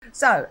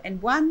So,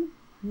 in 1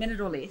 minute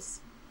or less,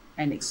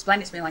 and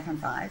explain it to me like I'm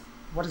 5,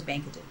 what does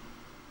Banqer do?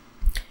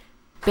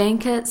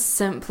 Banqer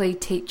simply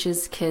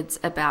teaches kids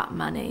about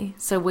money.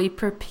 So we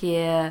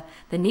prepare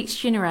the next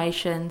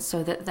generation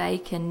so that they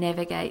can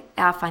navigate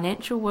our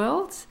financial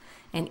world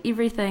and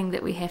everything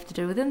that we have to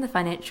do within the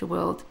financial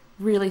world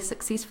really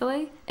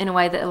successfully in a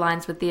way that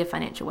aligns with their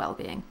financial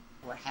well-being.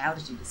 Well, how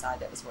did you decide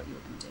that was what you were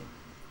going to do?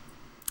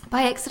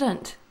 By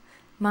accident.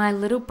 My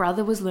little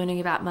brother was learning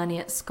about money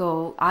at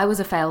school. I was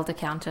a failed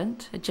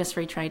accountant, had just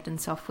retrained in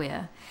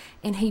software,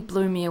 and he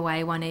blew me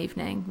away one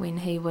evening when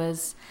he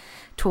was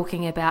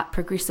talking about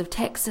progressive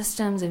tax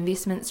systems,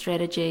 investment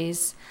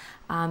strategies,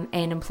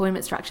 and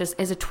employment structures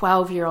as a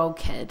 12-year-old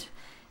kid.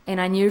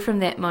 And I knew from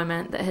that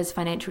moment that his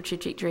financial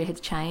trajectory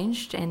had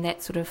changed, and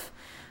that sort of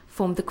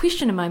formed the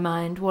question in my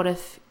mind, what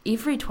if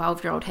every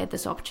 12-year-old had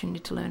this opportunity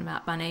to learn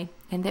about money?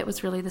 And that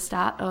was really the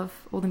start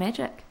of all the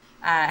magic.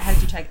 How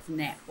did you take it from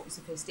that? What was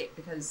the first step?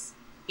 Because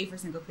every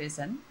single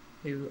person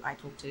who I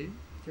talk to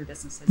through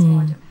business says, I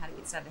don't know how to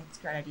get started. I have this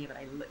great idea, but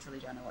I literally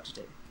don't know what to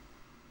do.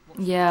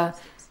 Yeah.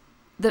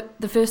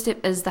 The first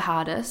step is the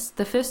hardest.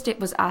 The first step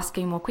was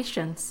asking more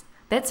questions.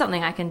 That's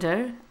something I can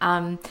do.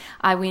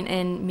 I went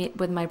and met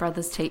with my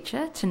brother's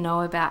teacher to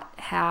know about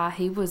how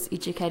he was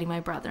educating my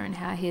brother and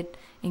how he had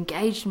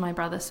engaged my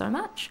brother so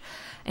much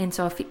and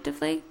so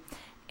effectively.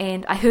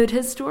 And I heard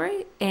his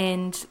story,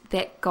 and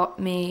that got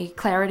me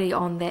clarity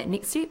on that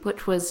next step,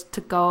 which was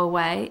to go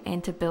away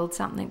and to build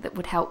something that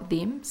would help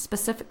them,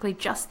 specifically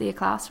just their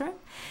classroom.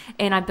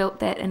 And I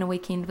built that in a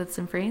weekend with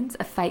some friends,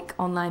 a fake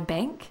online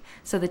bank,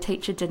 so the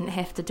teacher didn't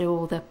have to do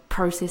all the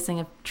processing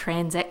of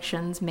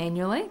transactions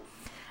manually.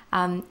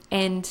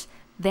 And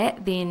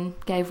that then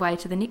gave way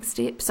to the next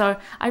step. So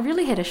I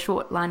really had a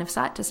short line of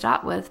sight to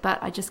start with, but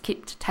I just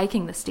kept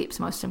taking the steps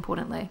most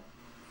importantly.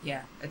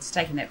 Yeah, it's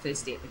taking that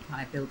first step that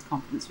kind of builds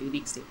confidence for your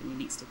next step and your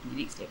next step and your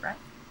next step,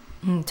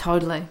 right?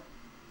 Totally.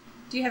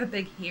 Do you have a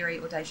big, hairy,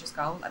 audacious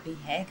goal, like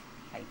BHAG?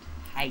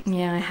 Hate.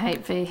 Yeah, I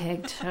hate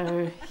BHAG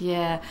too.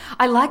 Yeah.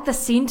 I like the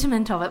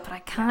sentiment of it, but I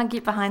can't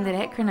get behind that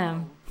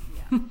acronym.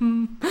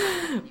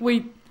 Yeah.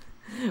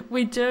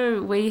 We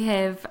do. We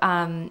have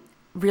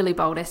really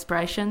bold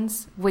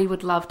aspirations. We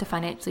would love to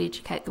financially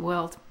educate the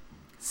world.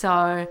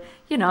 So,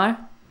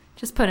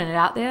 just putting it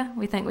out there.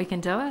 We think we can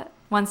do it,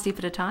 one step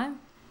at a time.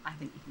 I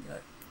think you can do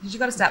it. Because you've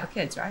got to start with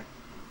kids, right?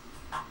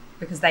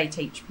 Because they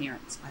teach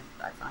parents.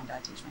 I find I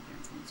teach my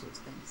parents all sorts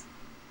of things.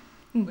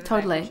 Whether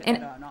Totally. They appreciate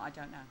it or not, I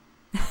don't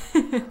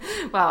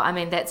know. Well, I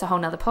mean, that's a whole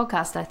nother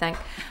podcast, I think.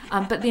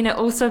 But then it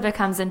also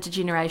becomes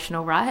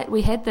intergenerational, right?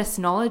 We had this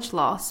knowledge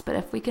loss, but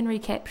if we can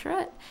recapture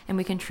it and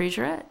we can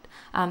treasure it,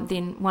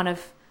 then one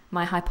of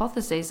my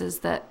hypotheses is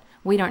that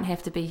we don't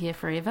have to be here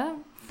forever,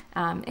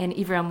 and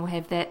everyone will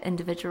have that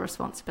individual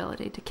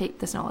responsibility to keep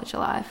this knowledge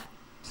alive.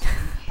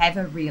 Have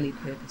a really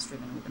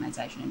purpose-driven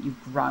organisation, and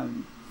you've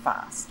grown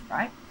fast,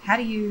 right? How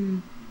do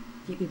you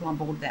get people on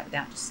board with that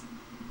without just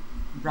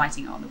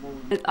writing it on the wall?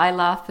 I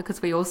laugh because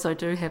we also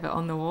do have it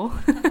on the wall.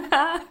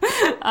 Got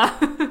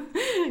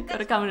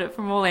to come at it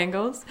from all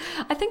angles.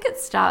 I think it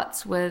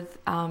starts with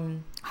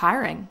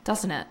hiring,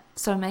 doesn't it?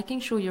 So making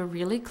sure you're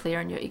really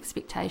clear on your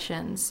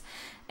expectations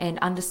and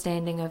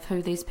understanding of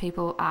who these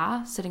people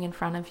are sitting in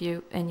front of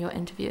you in your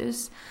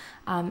interviews,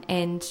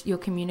 and you're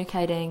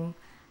communicating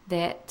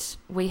that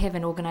we have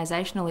an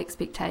organisational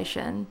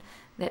expectation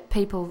that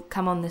people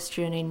come on this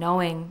journey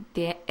knowing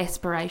their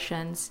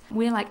aspirations.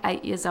 We're like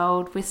 8 years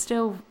old. We're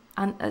still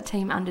a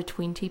team under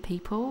 20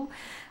 people,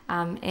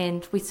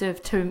 and we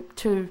serve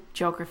two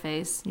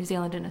geographies, New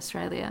Zealand and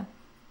Australia.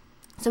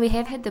 So we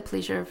have had the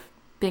pleasure of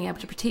being able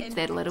to protect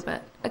that a little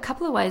bit. A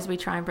couple of ways we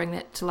try and bring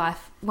that to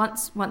life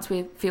once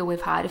we feel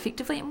we've hired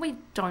effectively, and we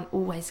don't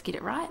always get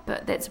it right,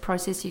 but that's a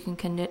process you can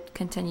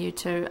continue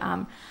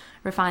to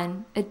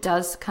refine. It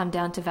does come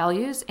down to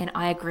values, and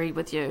I agree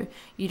with you.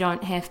 You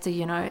don't have to,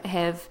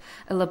 have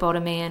a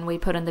lobotomy and we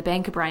put in the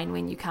Banqer brain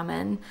when you come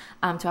in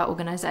to our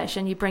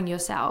organisation. You bring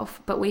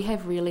yourself, but we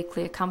have really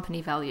clear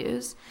company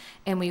values,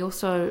 and we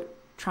also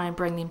try and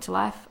bring them to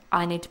life.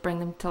 I need to bring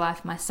them to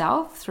life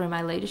myself through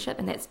my leadership,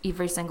 and that's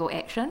every single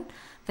action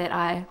that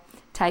I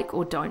take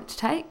or don't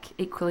take,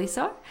 equally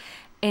so.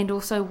 And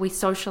also we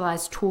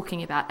socialise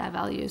talking about our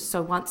values.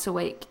 So once a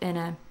week in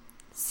a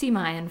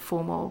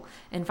semi-informal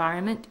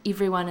environment,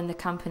 everyone in the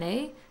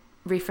company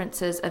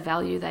references a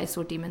value they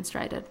saw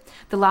demonstrated.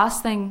 The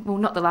last thing, well,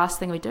 not the last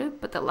thing we do,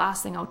 but the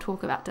last thing I'll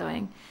talk about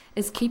doing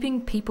is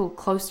keeping people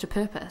close to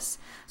purpose.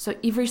 So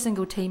every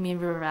single team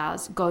member of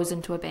ours goes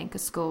into a Banqer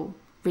school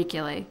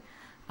regularly,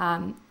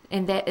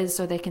 and that is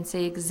so they can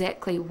see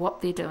exactly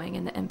what they're doing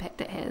and the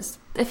impact it has.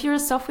 If you're a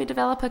software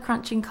developer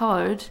crunching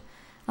code,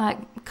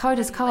 like code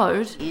is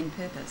code. In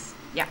purpose.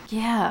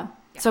 Yeah.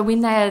 So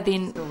when they are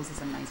then... Skills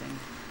is amazing.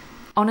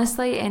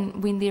 Honestly,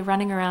 and when they're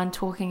running around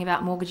talking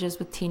about mortgages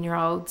with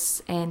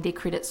 10-year-olds and their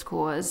credit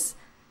scores,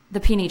 the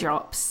penny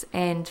drops.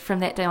 And from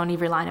that day on,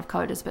 every line of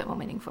code is a bit more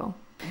meaningful.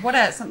 What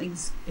are some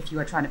things, if you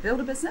are trying to build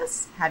a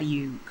business, how do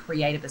you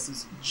create a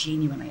business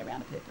genuinely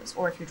around a purpose?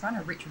 Or if you're trying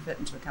to retrofit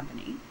into a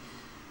company,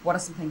 what are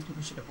some things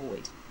people should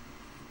avoid?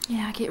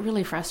 Yeah, I get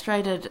really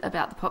frustrated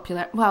about the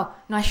popular. Well,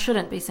 no, I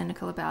shouldn't be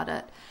cynical about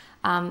it.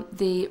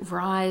 The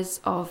rise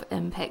of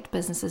impact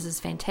businesses is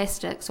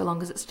fantastic so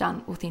long as it's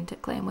done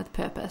authentically and with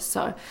purpose.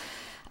 So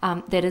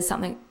that is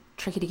something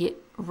tricky to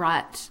get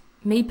right.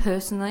 Me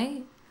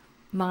personally,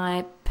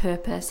 my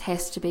purpose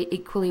has to be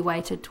equally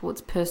weighted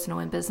towards personal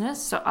and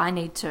business. So I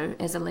need to,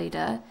 as a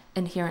leader,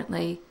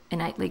 innately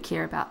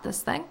care about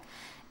this thing.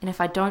 And if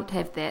I don't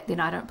have that, then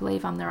I don't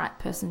believe I'm the right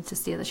person to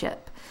steer the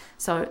ship.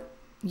 So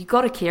you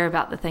got to care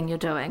about the thing you're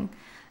doing.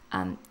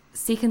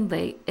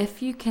 Secondly,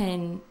 if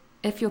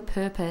your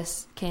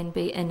purpose can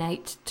be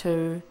innate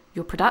to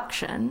your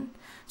production,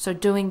 so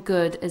doing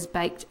good is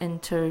baked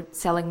into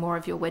selling more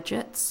of your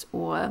widgets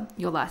or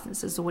your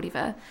licenses or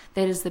whatever,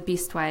 that is the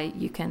best way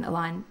you can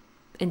align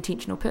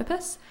intentional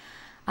purpose.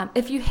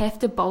 If you have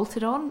to bolt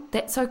it on,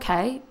 that's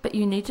okay, but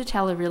you need to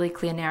tell a really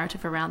clear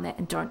narrative around that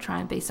and don't try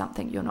and be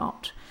something you're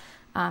not.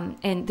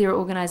 And there are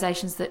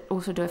organisations that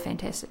also do a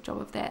fantastic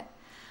job of that.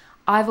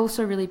 I've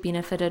also really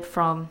benefited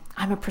from,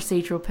 I'm a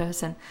procedural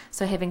person,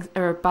 so having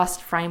a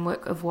robust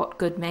framework of what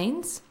good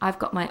means. I've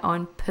got my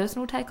own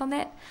personal take on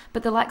that,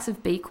 but the likes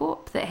of B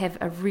Corp that have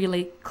a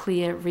really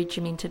clear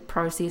regimented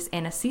process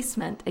and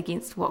assessment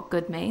against what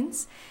good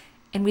means,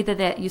 and whether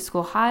that you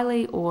score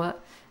highly or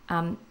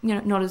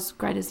not as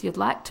great as you'd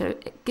like to,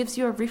 it gives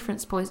you a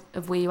reference point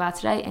of where you are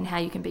today and how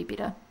you can be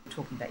better.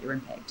 Talking about your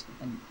impact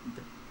and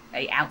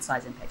the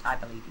outsized impact I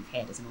believe you've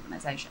had as an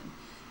organisation.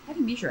 How do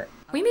you measure it?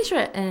 We measure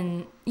it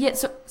in,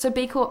 so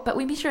B Corp, but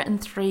we measure it in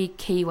 3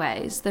 key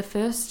ways. The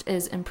first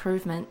is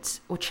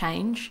improvement or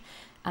change.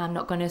 I'm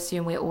not going to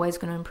assume we're always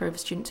going to improve a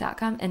student's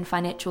outcome. In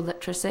financial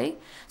literacy,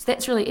 so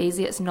that's really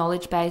easy. It's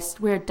knowledge-based.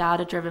 We're a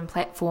data-driven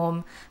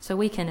platform, so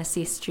we can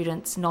assess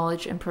students'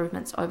 knowledge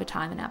improvements over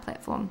time in our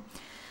platform.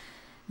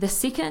 The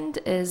second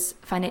is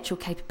financial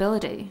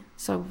capability.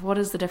 So what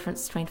is the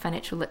difference between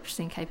financial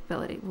literacy and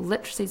capability? Well,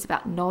 literacy is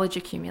about knowledge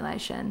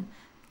accumulation.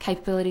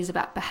 Capability is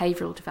about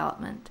behavioural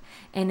development.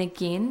 And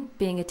again,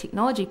 being a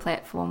technology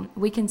platform,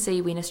 we can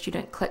see when a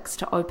student clicks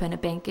to open a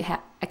bank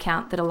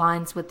account that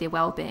aligns with their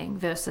well-being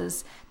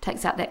versus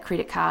takes out that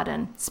credit card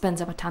and spins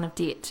up a ton of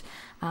debt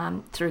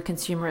through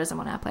consumerism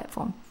on our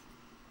platform.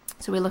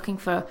 So we're looking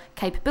for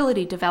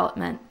capability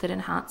development that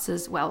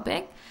enhances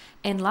well-being.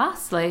 And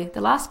lastly,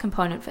 the last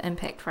component for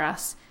impact for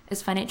us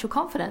is financial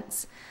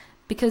confidence,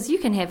 because you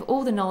can have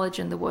all the knowledge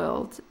in the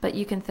world, but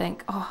you can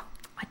think, I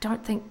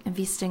don't think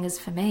investing is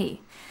for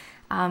me.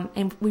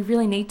 And we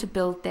really need to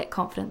build that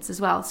confidence as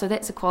well. So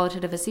that's a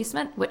qualitative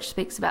assessment, which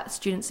speaks about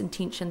students'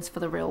 intentions for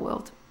the real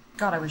world.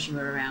 God, I wish you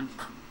were around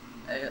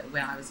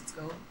when I was at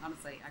school,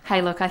 honestly.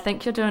 Hey, look, I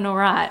think you're doing all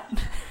right.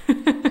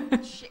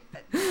 Shit,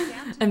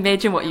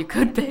 imagine what you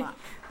could be.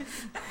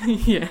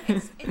 Yeah.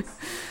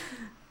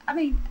 I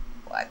mean,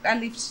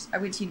 I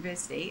went to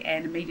university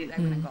and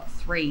immediately when I got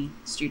 3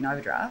 student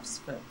overdrafts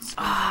for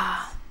school.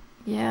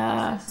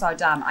 Yeah. So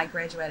dumb. I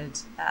graduated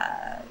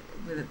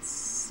with a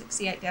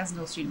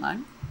 $68,000 student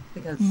loan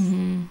because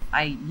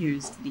I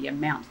used the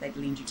amount they'd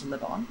lend you to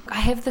live on. I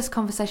have this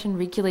conversation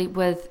regularly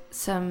with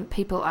some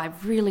people I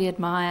really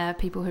admire,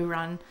 people who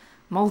run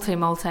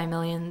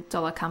multi-million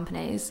dollar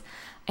companies,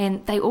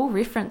 and they all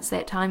reference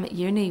that time at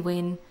uni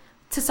when,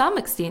 to some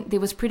extent, there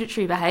was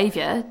predatory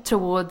behaviour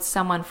towards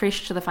someone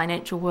fresh to the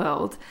financial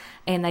world,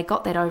 and they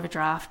got that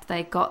overdraft,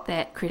 they got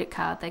that credit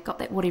card, they got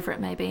that whatever it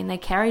may be, and they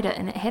carried it,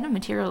 and it had a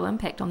material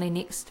impact on their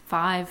next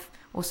 5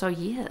 or so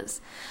years.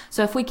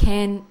 So if we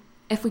can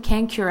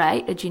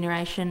curate a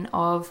generation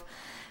of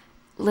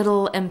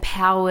little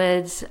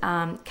empowered,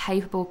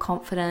 capable,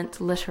 confident,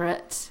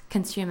 literate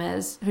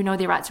consumers who know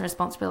their rights and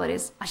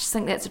responsibilities, I just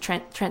think that's a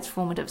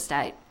transformative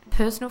state.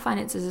 Personal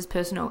finances is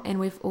personal, and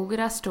we've all got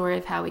our story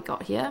of how we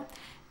got here.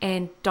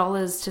 And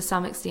dollars, to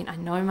some extent, I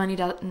know money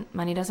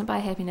doesn't buy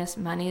happiness.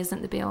 Money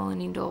isn't the be all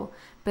and end all,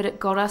 but it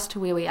got us to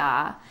where we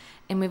are.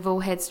 And we've all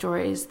had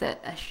stories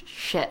that are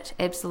shit.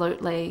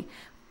 Absolutely,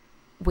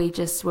 we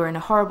just were in a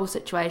horrible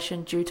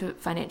situation due to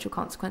financial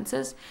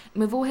consequences.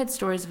 And we've all had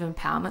stories of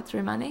empowerment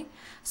through money.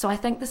 So I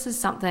think this is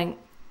something.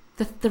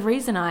 The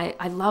reason I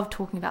love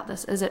talking about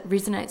this is it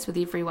resonates with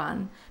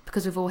everyone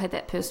because we've all had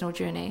that personal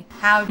journey.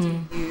 How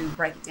do you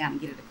break it down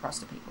and get it across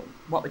to people?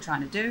 What we're trying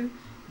to do,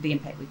 the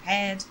impact we've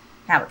had,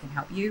 how it can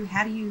help you.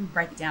 How do you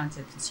break it down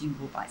into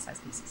consumable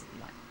bite-sized pieces, if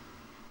you like?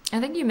 I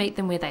think you meet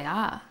them where they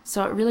are.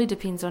 So it really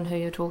depends on who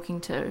you're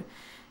talking to.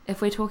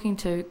 If we're talking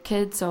to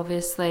kids,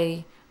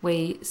 obviously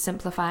we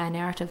simplify our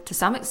narrative to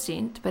some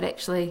extent, but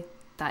actually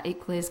they're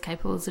equally as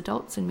capable as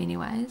adults in many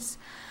ways.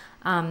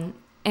 And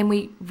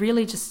we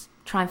really just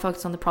try and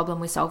focus on the problem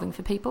we're solving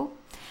for people.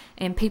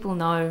 And people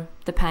know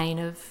the pain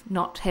of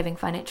not having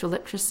financial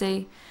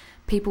literacy.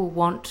 People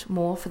want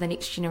more for the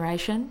next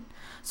generation.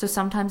 So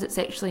sometimes it's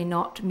actually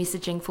not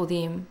messaging for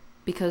them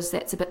because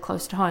that's a bit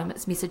close to home.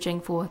 It's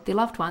messaging for their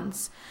loved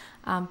ones.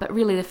 But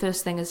really the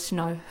first thing is to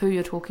know who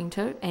you're talking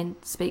to and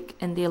speak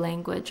in their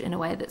language in a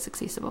way that's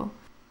accessible.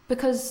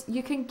 Because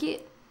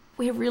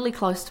we're really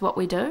close to what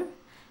we do,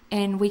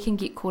 and we can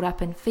get caught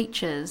up in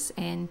features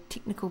and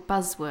technical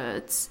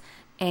buzzwords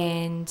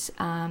and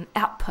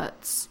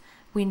outputs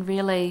when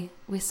really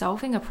we're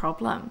solving a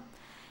problem.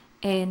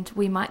 And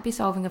we might be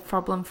solving a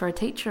problem for a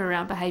teacher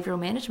around behavioural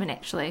management,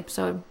 actually.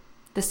 So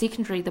the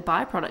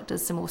byproduct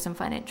is some awesome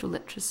financial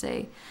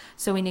literacy.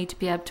 So we need to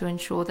be able to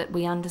ensure that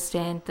we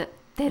understand that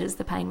that is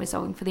the pain we're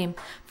solving for them.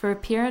 For a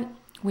parent,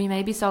 we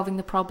may be solving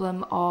the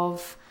problem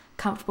of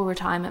comfortable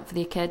retirement for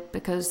their kid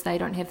because they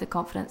don't have the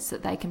confidence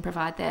that they can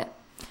provide that.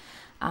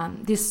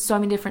 There's so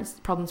many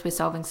different problems we're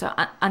solving, so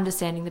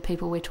understanding the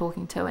people we're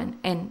talking to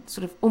and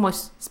sort of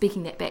almost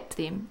speaking that back to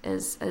them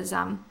is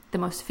the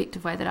most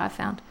effective way that I've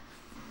found.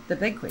 The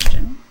big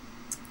question,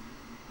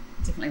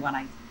 definitely one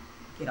I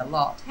get a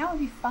lot, how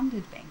have you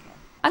funded Banqer?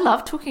 I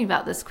love talking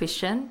about this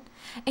question.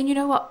 And you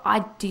know what?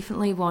 I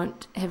definitely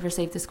won't have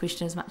received this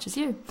question as much as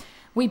you.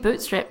 We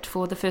bootstrapped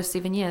for the first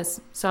 7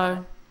 years.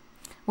 So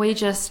we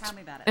just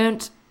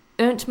earned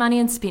money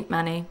and spent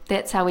money.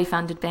 That's how we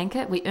funded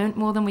Banqer. We earned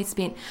more than we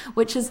spent,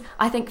 which is,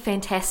 I think,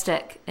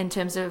 fantastic in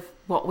terms of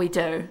what we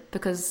do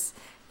because,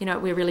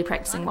 we're really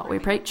practicing what we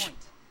preach.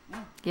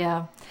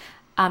 Yeah.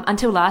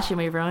 Until last year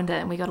we ruined it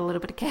and we got a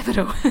little bit of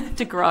capital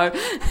to grow.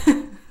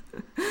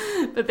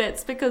 But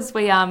that's because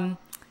we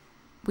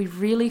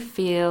really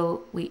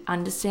feel we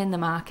understand the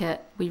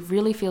market. We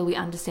really feel we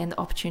understand the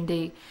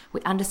opportunity.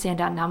 We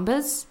understand our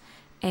numbers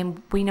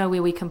and we know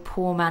where we can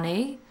pour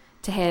money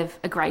to have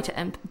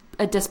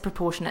a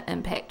disproportionate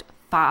impact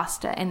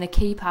faster. And the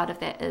key part of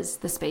that is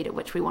the speed at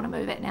which we want to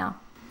move at now.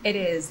 It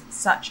is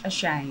such a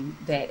shame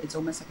that it's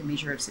almost like a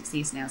measure of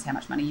success now is how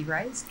much money you've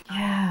raised.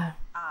 Yeah.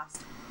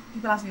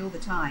 People ask me all the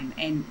time,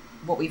 and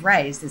what we've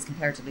raised is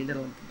comparatively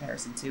little in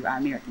comparison to our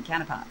American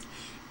counterparts.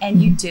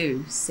 And you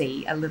do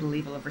see a little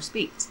level of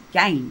respect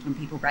gained when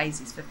people raise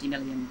these 50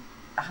 million,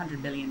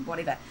 100 million,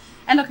 whatever.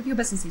 And look, if your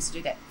business needs to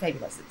do that,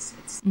 fabulous.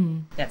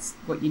 That's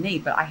what you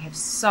need. But I have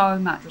so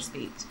much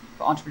respect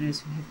for entrepreneurs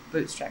who have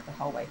bootstrapped the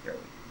whole way through.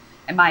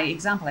 And my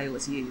example I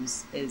always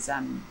use is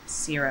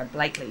Sarah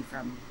Blakely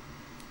from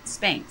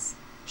Spanx.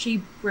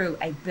 She grew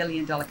a $1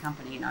 billion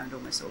company and owned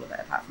almost all of it,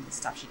 apart from the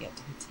stuff she gave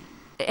to her team.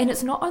 And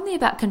it's not only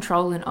about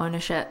control and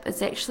ownership,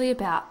 it's actually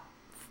about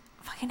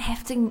fucking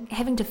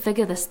having to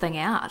figure this thing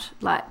out,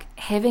 like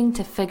having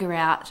to figure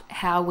out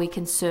how we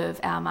can serve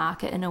our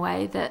market in a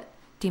way that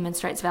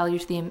demonstrates value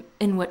to them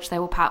in which they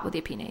will part with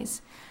their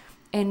pennies.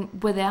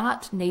 And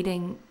without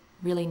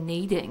really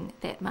needing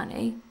that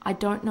money, I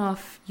don't know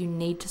if you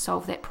need to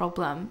solve that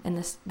problem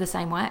in the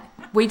same way.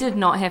 We did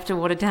not have to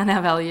water down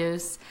our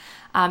values.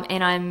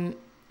 And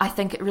I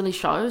think it really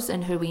shows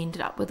in who we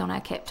ended up with on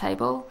our cap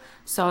table.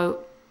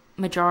 So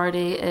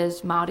majority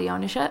is Māori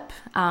ownership,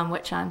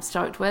 which I'm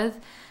stoked with.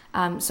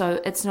 So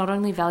it's not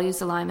only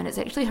values alignment, it's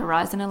actually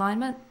horizon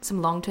alignment,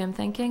 some long-term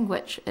thinking,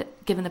 which,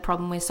 given the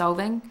problem we're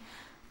solving,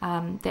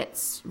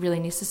 that's really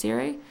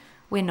necessary.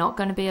 We're not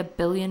going to be $1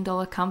 billion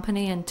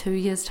company in 2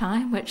 years'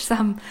 time, which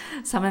some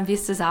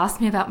investors asked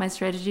me about my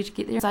strategy to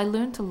get there. So I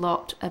learned a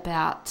lot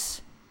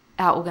about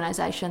our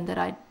organisation that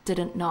I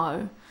didn't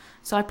know.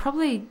 So I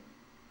probably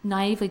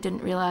naively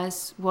didn't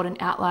realise what an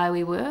outlier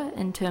we were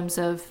in terms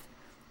of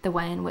the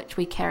way in which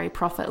we carry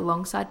profit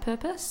alongside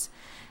purpose,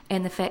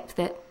 and the fact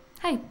that,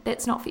 hey,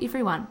 that's not for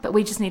everyone, but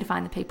we just need to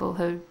find the people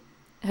who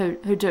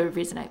do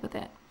resonate with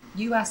that.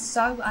 You are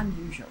so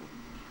unusual,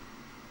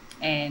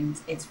 and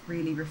it's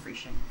really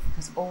refreshing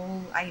because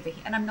all I ever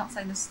hear, and I'm not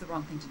saying this is the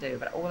wrong thing to do,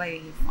 but all I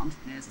hear from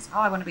entrepreneurs is,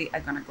 I'm going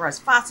to grow as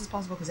fast as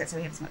possible because that's how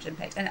we have as much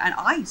impact. And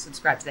I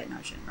subscribe to that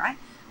notion, right?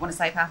 I want to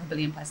save 500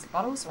 million plastic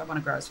bottles, so I want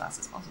to grow as fast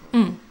as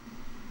possible.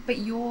 But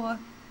your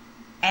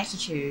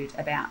attitude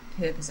about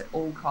purpose at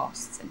all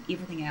costs and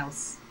everything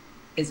else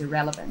is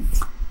irrelevant.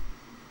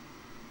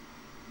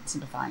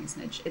 Simplifying a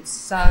smidge. It's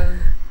so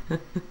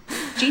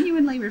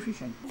genuinely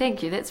refreshing.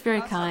 Thank you. That's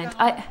very kind.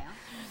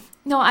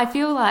 I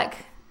feel like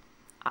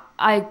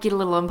I get a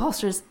little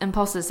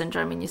imposter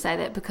syndrome when you say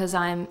that because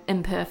I'm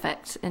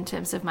imperfect in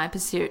terms of my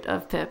pursuit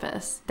of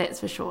purpose. That's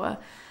for sure.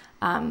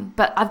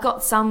 But I've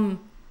got some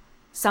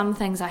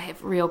things I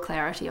have real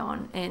clarity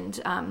on,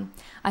 and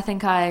I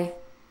think I've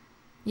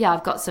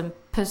got some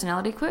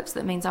personality quirks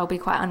that means I'll be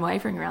quite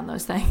unwavering around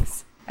those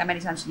things. How many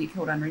times do you get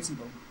called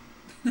unreasonable?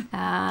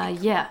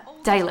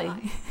 Daily.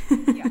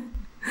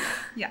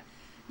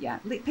 Yeah.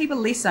 People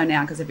less so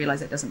now because they've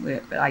realised that doesn't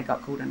work, but I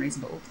got called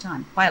unreasonable all the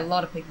time by a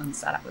lot of people in the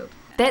startup world.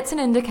 That's an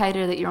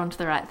indicator that you're onto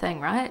the right thing,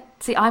 right?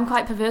 See, I'm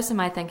quite perverse in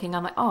my thinking.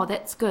 I'm like, oh,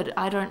 that's good.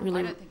 I don't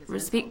really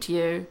respect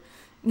you.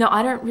 No,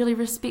 I don't really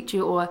respect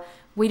you, or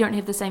we don't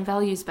have the same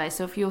values base.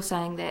 So if you're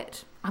saying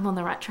that, I'm on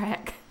the right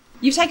track.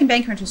 You've taken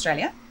Banqer into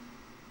Australia.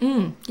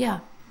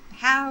 Yeah.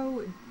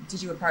 How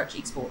did you approach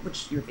export,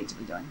 which you're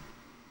effectively doing?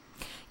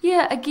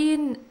 Yeah,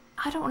 again,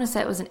 I don't want to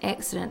say it was an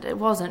accident. It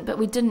wasn't, but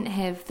we didn't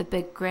have the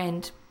big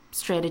grand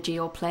strategy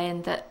or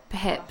plan that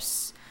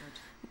perhaps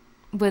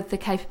with the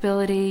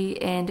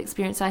capability and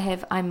experience I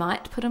have, I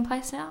might put in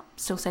place now.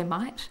 Still say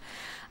might.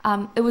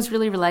 It was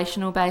really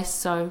relational based,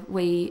 so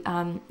we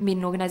met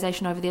an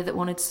organisation over there that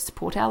wanted to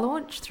support our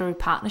launch through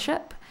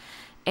partnership,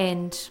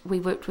 and we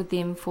worked with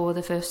them for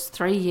the first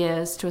 3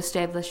 years to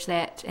establish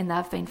that, and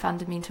they've been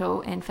fundamental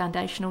and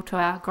foundational to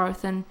our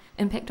growth and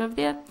impact over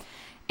there.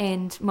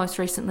 And most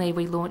recently,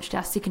 we launched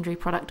our secondary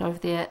product over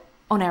there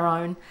on our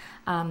own,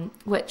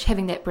 which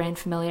having that brand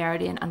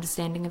familiarity and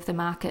understanding of the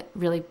market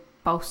really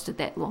bolstered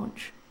that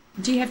launch.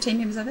 Do you have team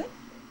members over there?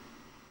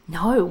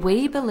 No,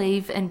 we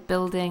believe in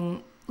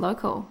building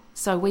local.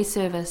 So we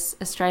service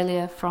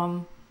Australia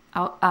from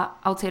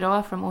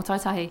Aotearoa, from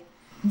Ōtautahi.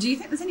 Do you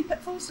think there's any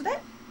pitfalls to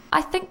that?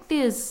 I think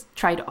there's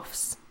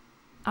trade-offs.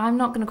 I'm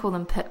not going to call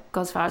them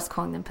go as far as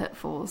calling them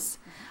pitfalls.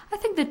 I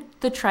think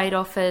the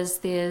trade-off is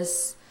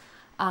there's,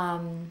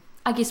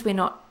 I guess we're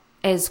not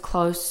as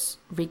close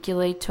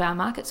regularly to our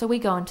market. So we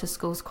go into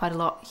schools quite a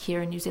lot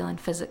here in New Zealand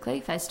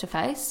physically,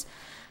 face-to-face,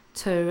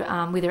 to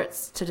whether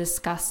it's to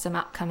discuss some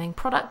upcoming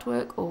product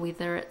work or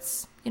whether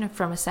it's,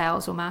 from a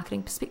sales or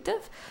marketing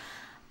perspective.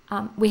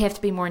 We have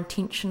to be more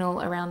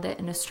intentional around that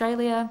in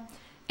Australia,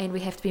 and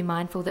we have to be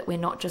mindful that we're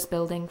not just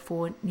building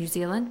for New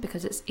Zealand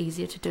because it's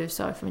easier to do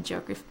so from a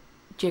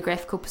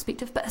geographical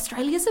perspective. But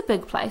Australia's a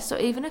big place, so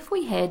even if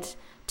we had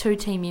 2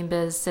 team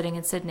members sitting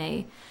in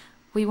Sydney,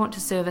 we want to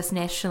service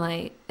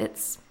nationally.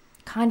 It's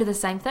kind of the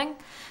same thing.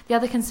 The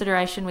other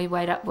consideration we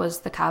weighed up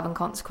was the carbon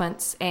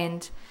consequence,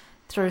 and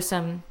through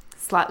some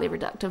slightly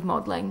reductive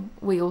modelling,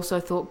 we also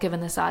thought, given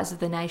the size of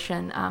the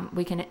nation,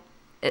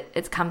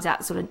 it comes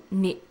out sort of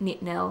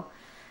net nil.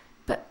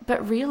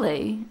 But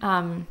really,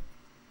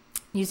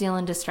 New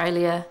Zealand,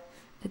 Australia,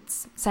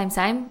 it's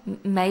same.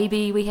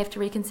 Maybe we have to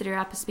reconsider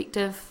our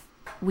perspective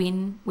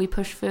when we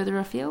push further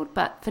afield.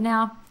 But for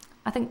now,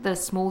 I think the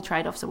small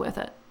trade-offs are worth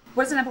it.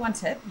 What is the number one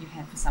tip you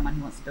have for someone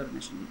who wants to build a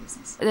missionary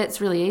business?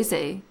 That's really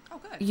easy. Oh,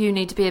 good. You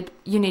need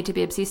to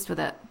be obsessed with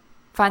it.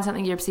 Find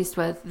something you're obsessed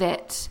with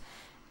that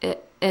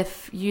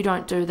if you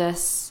don't do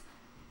this,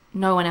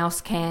 no one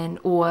else can,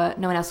 or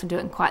no one else can do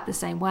it in quite the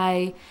same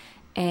way,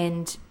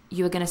 and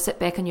you're going to sit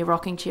back in your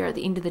rocking chair at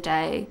the end of the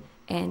day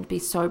and be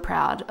so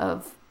proud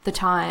of the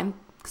time,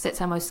 because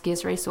that's our most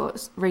scarce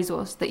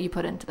resource that you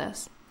put into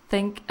this.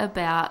 Think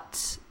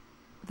about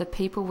the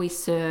people we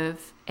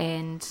serve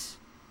and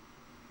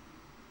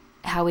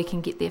how we can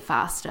get there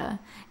faster.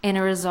 And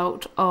a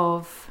result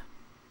of,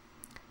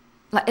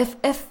 like,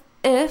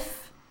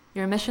 if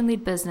you're a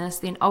mission-led business,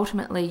 then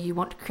ultimately you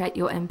want to create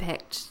your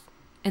impact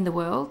in the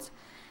world.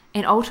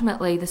 And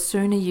ultimately, the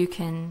sooner you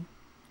can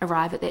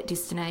arrive at that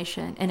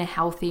destination in a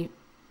healthy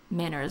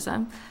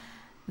mannerism,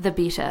 the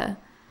better.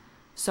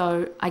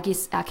 So I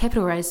guess our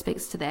capital raise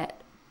speaks to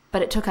that.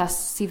 But it took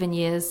us 7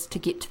 years to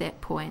get to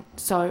that point.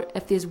 So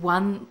if there's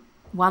one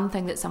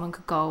thing that someone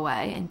could go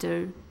away and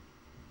do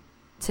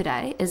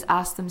today is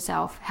ask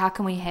themselves, how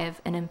can we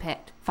have an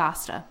impact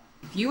faster?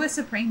 If you were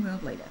Supreme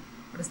World Leader,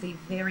 what is the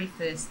very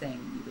first thing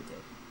you would do?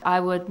 I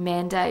would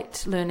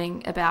mandate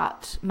learning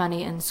about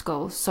money in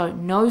schools. So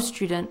no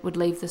student would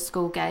leave the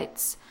school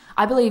gates.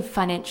 I believe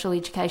financial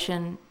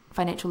education,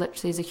 financial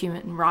literacy is a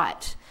human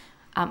right.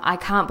 I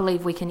can't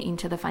believe we can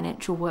enter the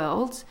financial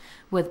world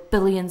with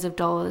billions of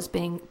dollars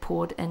being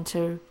poured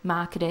into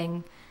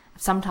marketing,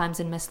 sometimes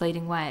in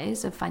misleading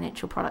ways, of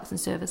financial products and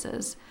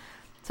services.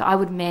 So I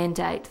would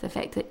mandate the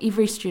fact that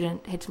every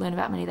student had to learn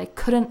about money. They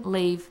couldn't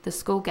leave the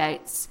school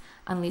gates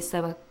unless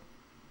they were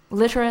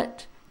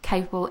literate,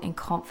 capable and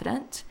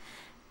confident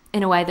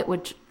in a way that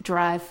would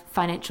drive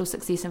financial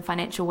success and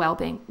financial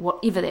well-being,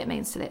 whatever that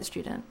means to that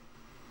student.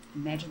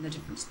 Imagine the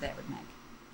difference that would make.